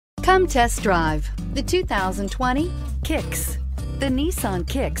Come test drive the 2020 Kicks. The Nissan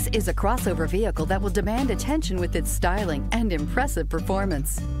Kicks is a crossover vehicle that will demand attention with its styling and impressive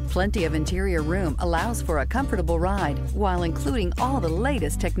performance. Plenty of interior room allows for a comfortable ride while including all the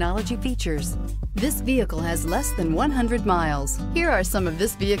latest technology features. This vehicle has less than 100 miles. Here are some of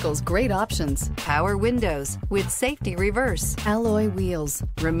this vehicle's great options: power windows with safety reverse, alloy wheels,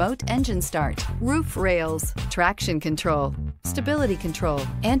 remote engine start, roof rails, traction control, stability control,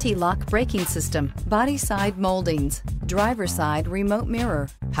 anti-lock braking system, body side moldings, driver side remote mirror,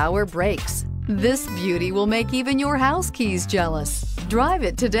 power brakes. This beauty will make even your house keys jealous. Drive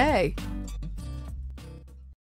it today.